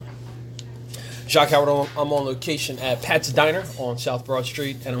Jacque, I'm on location at Pat's Diner on South Broad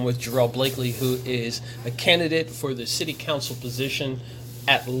Street, and I'm with Jerell Blakeley, who is a candidate for the city council position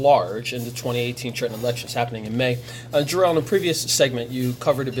at large in the 2018 Trenton elections happening in May. Jerell, in a previous segment, you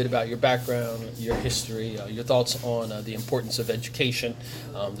covered a bit about your background, your history, your thoughts on the importance of education,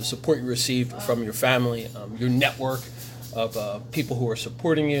 the support you received from your family, your network of people who are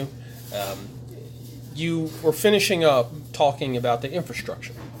supporting you. You were finishing up talking about the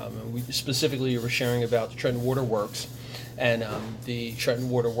infrastructure. Specifically, you were sharing about the Trenton Water Works, and the Trenton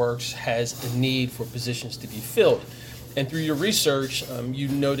Water Works has a need for positions to be filled. And through your research, you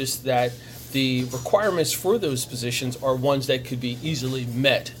noticed that the requirements for those positions are ones that could be easily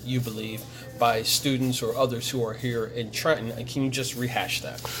met, you believe, by students or others who are here in Trenton. And can you just rehash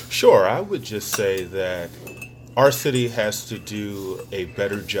that? Sure. I would just say that our city has to do a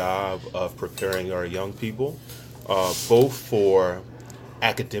better job of preparing our young people, both for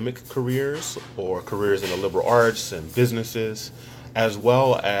academic careers or careers in the liberal arts and businesses, as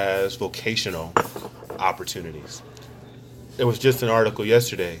well as vocational opportunities. There was just an article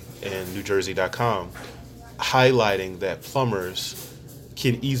yesterday in NewJersey.com highlighting that plumbers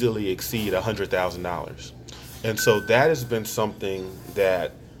can easily exceed $100,000. And so that has been something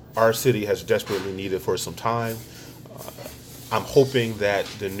that our city has desperately needed for some time. I'm hoping that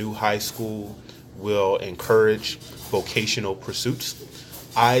the new high school will encourage vocational pursuits.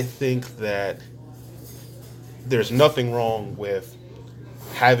 I think that there's nothing wrong with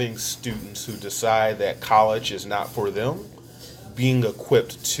having students who decide that college is not for them being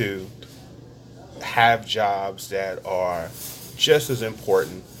equipped to have jobs that are just as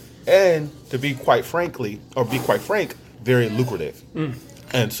important and, to be quite frank, very lucrative.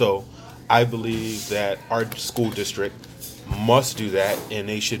 And so I believe that our school district must do that, and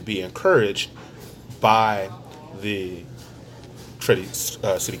they should be encouraged by the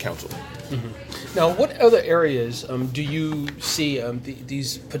City Council. Mm-hmm. Now, what other areas do you see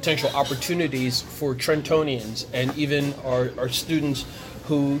these potential opportunities for Trentonians and even our students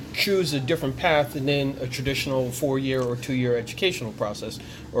who choose a different path than a traditional 4-year or 2-year educational process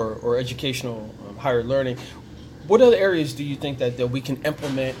or educational higher learning? What other areas do you think that we can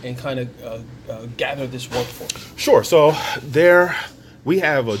implement and kind of gather this workforce? Sure. So we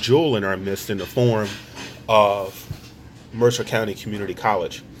have a jewel in our midst in the form of Mercer County Community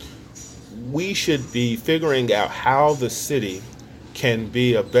College. We should be figuring out how the city can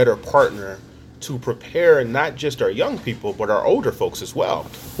be a better partner to prepare not just our young people, but our older folks as well,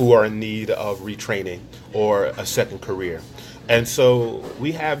 who are in need of retraining or a second career. And so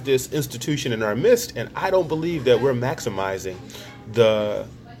we have this institution in our midst, and I don't believe that we're maximizing the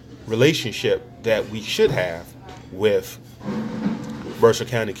relationship that we should have with Mercer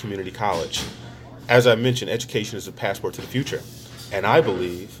County Community College. As I mentioned, education is a passport to the future. And I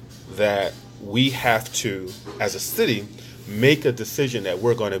believe that we have to, as a city, make a decision that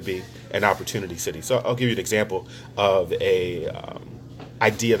we're going to be an opportunity city. So I'll give you an example of a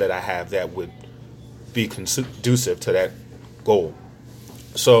idea that I have that would be conducive to that goal.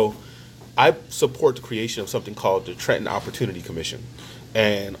 So I support the creation of something called the Trenton Opportunity Commission.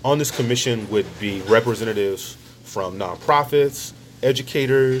 And on this commission would be representatives from nonprofits,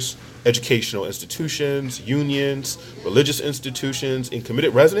 educators, educational institutions, unions, religious institutions, and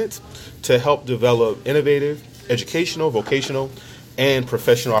committed residents to help develop innovative, educational, vocational, and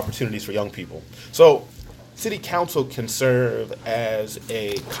professional opportunities for young people. So City Council can serve as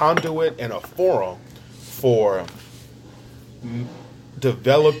a conduit and a forum for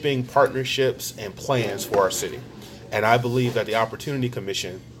developing partnerships and plans for our city. And I believe that the Opportunity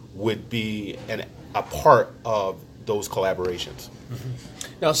Commission would be a part of those collaborations. Mm-hmm.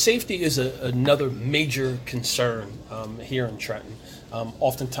 Now, safety is another major concern here in Trenton.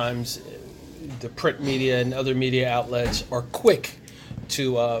 Oftentimes, the print media and other media outlets are quick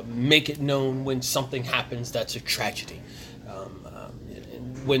to make it known when something happens that's a tragedy.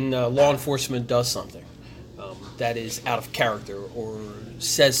 When law enforcement does something that is out of character or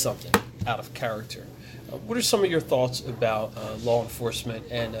says something out of character. What are some of your thoughts about law enforcement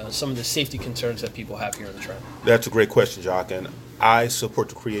and some of the safety concerns that people have here in Trenton? That's a great question, Jacque, and I support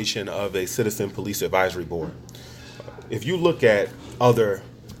the creation of a Citizen Police Advisory Board. If you look at other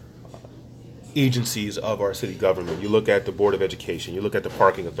agencies of our city government, you look at the Board of Education, you look at the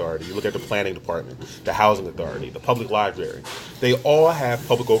Parking Authority, you look at the Planning Department, the Housing Authority, the Public Library, they all have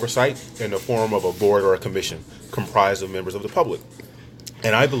public oversight in the form of a board or a commission comprised of members of the public.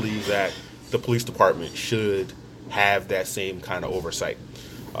 And I believe that the police department should have that same kind of oversight.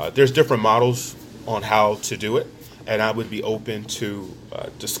 There's different models on how to do it, and I would be open to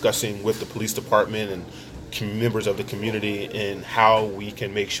discussing with the police department and members of the community in how we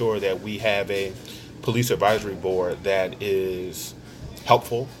can make sure that we have a police advisory board that is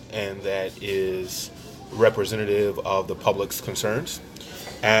helpful and that is representative of the public's concerns.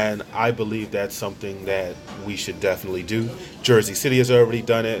 And I believe that's something that we should definitely do. Jersey City has already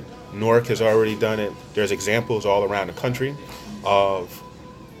done it. Newark has already done it. There's examples all around the country of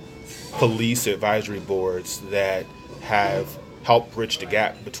police advisory boards that have helped bridge the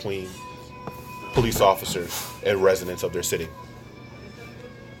gap between police officers and residents of their city.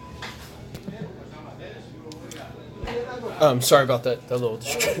 Sorry about that little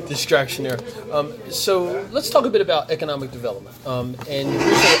distraction there. So let's talk a bit about economic development. And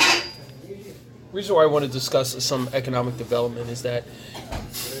the reason why I want to discuss some economic development is that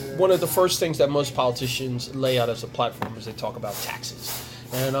one of the first things that most politicians lay out as a platform is they talk about taxes.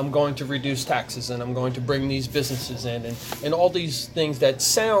 And I'm going to reduce taxes, and I'm going to bring these businesses in, and all these things that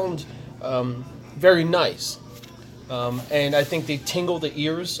sound very nice. And I think they tingle the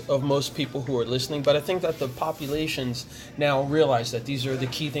ears of most people who are listening, but I think that the populations now realize that these are the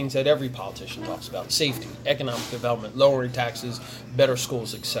key things that every politician talks about: safety, economic development, lowering taxes, better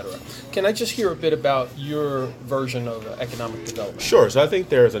schools, etc. Can I just hear a bit about your version of economic development? Sure. So I think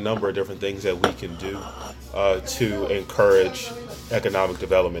there's a number of different things that we can do to encourage economic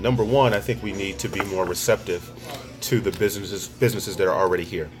development. Number one, I think we need to be more receptive to the businesses that are already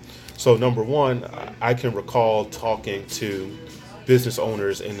here. So number one, I can recall talking to business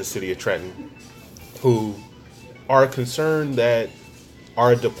owners in the city of Trenton who are concerned that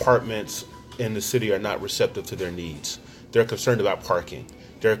our departments in the city are not receptive to their needs. They're concerned about parking.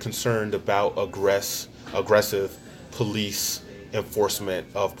 They're concerned about aggressive police enforcement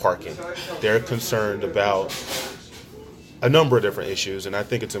of parking. They're concerned about a number of different issues, and I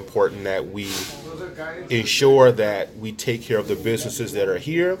think it's important that we ensure that we take care of the businesses that are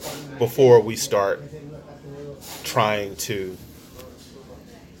here before we start trying to.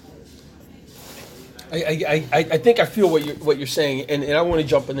 I think I feel what you're saying, and I want to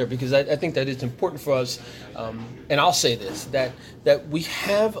jump in there because I think that it's important for us, and I'll say this, that we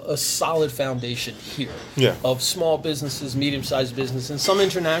have a solid foundation here of small businesses, medium-sized businesses, and some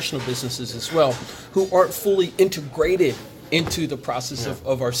international businesses as well, who aren't fully integrated into the process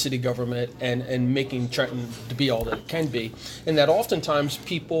of our city government and making Trenton to be all that it can be. And that oftentimes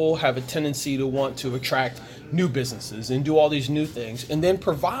people have a tendency to want to attract new businesses and do all these new things and then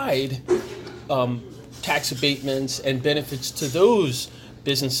provide tax abatements and benefits to those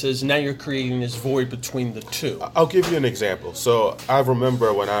businesses. Now you're creating this void between the two. I'll give you an example. So I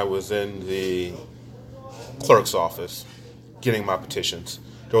remember when I was in the clerk's office getting my petitions,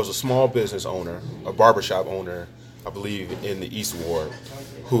 there was a small business owner, a barbershop owner, I believe in the East Ward,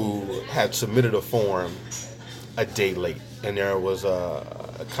 who had submitted a form a day late, and there was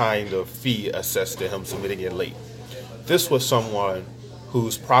a kind of fee assessed to him submitting it late. This was someone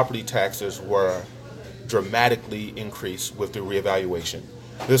whose property taxes were dramatically increased with the reevaluation.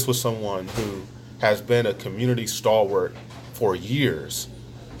 This was someone who has been a community stalwart for years,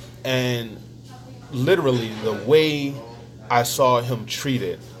 and literally the way I saw him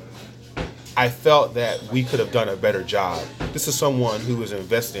treated, I felt that we could have done a better job. This is someone who is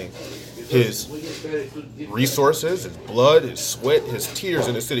investing his resources, his blood, his sweat, his tears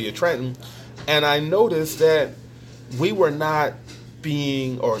in the city of Trenton. And I noticed that we were not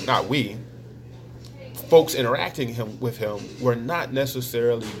being, or not we, folks interacting with him were not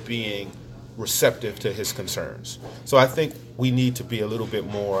necessarily being receptive to his concerns. So I think we need to be a little bit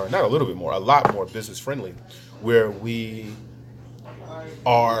more, not a little bit more, a lot more business friendly, where we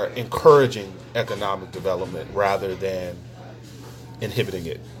are encouraging economic development rather than inhibiting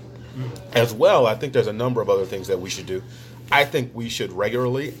it. As well, I think there's a number of other things that we should do. I think we should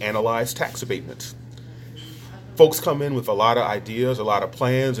regularly analyze tax abatements. Folks come in with a lot of ideas, a lot of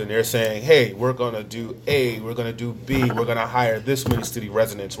plans, and they're saying, hey, we're going to do A, we're going to do B, we're going to hire this many city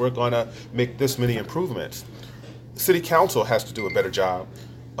residents, we're going to make this many improvements. City council has to do a better job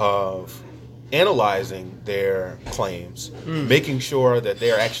of analyzing their claims, making sure that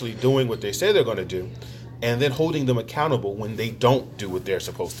they're actually doing what they say they're going to do, and then holding them accountable when they don't do what they're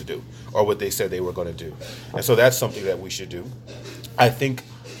supposed to do or what they said they were going to do. And so that's something that we should do. I think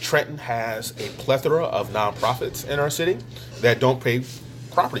Trenton has a plethora of nonprofits in our city that don't pay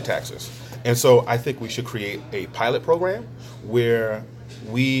property taxes. And so I think we should create a pilot program where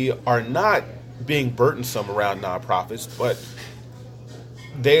we are not being burdensome around nonprofits, but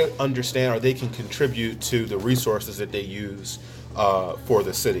they understand or they can contribute to the resources that they use for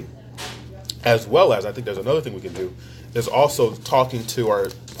the city. As well as, I think there's another thing we can do, is also talking to our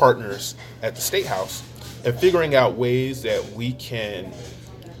partners at the State House and figuring out ways that we can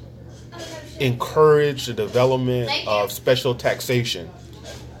encourage the development of special taxation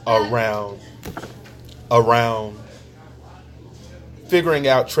around figuring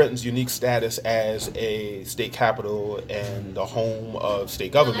out Trenton's unique status as a state capital and the home of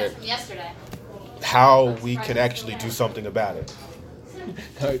state government, how we can actually do something about it.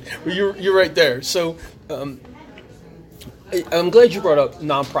 All right. Well, you're right there. So I'm glad you brought up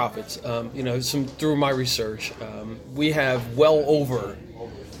nonprofits. Through my research, we have well over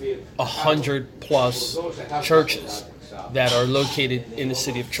 100+ churches that are located in the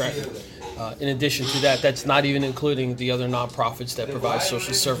city of Trenton. In addition to that, that's not even including the other nonprofits that provide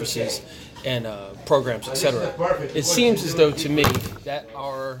social services and programs, etc. It seems as though to me that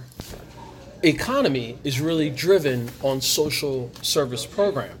our economy is really driven on social service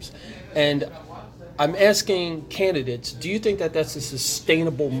programs. And I'm asking candidates, do you think that that's a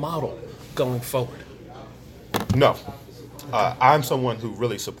sustainable model going forward? No. I'm someone who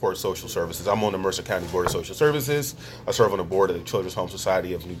really supports social services. I'm on the Mercer County Board of Social Services. I serve on the board of the Children's Home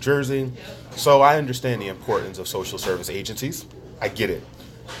Society of New Jersey. So I understand the importance of social service agencies. I get it.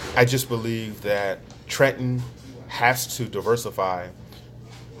 I just believe that Trenton has to diversify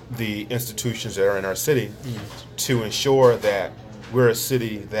the institutions that are in our city to ensure that we're a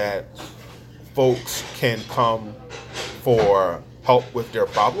city that folks can come for help with their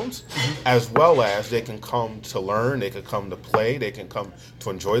problems, as well as they can come to learn, they can come to play, they can come to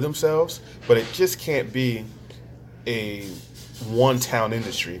enjoy themselves. But it just can't be a one-town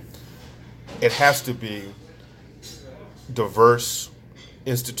industry. It has to be diverse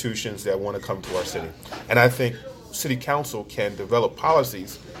institutions that want to come to our city. And I think City Council can develop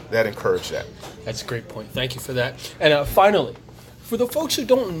policies that encourage that. That's a great point. Thank you for that. And finally, for the folks who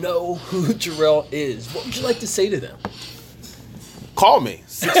don't know who Jerell is, what would you like to say to them? Call me.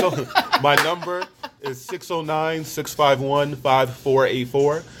 My number is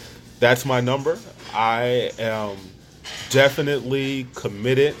 609-651-5484. That's my number. I am definitely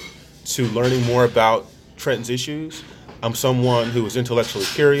committed to learning more about Trenton's issues. I'm someone who is intellectually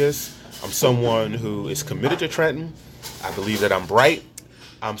curious. I'm someone who is committed to Trenton. I believe that I'm bright.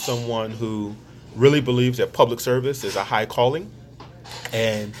 I'm someone who really believes that public service is a high calling.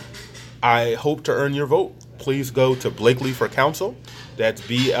 And I hope to earn your vote. Please go to Blakeley for Council. That's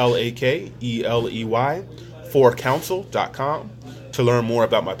BLAKELEY for council.com to learn more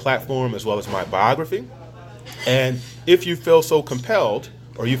about my platform as well as my biography. And if you feel compelled,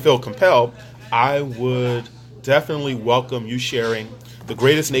 I would definitely welcome you sharing the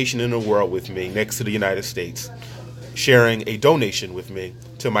greatest nation in the world with me next to the United States, sharing a donation with me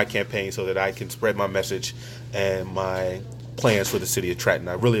to my campaign so that I can spread my message and my plans for the city of Trenton.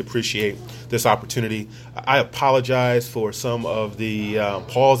 I really appreciate this opportunity. I apologize for some of the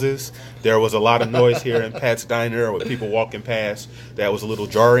pauses. There was a lot of noise here in Pat's Diner with people walking past. That was a little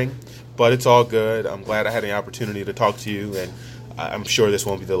jarring, but it's all good. I'm glad I had the opportunity to talk to you, and I'm sure this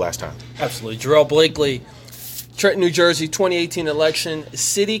won't be the last time. Absolutely. Jerell Blakeley, Trenton, New Jersey, 2018 election,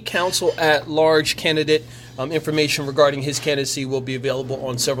 City Council at-large candidate. Information regarding his candidacy will be available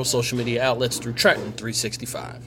on several social media outlets through Trenton 365.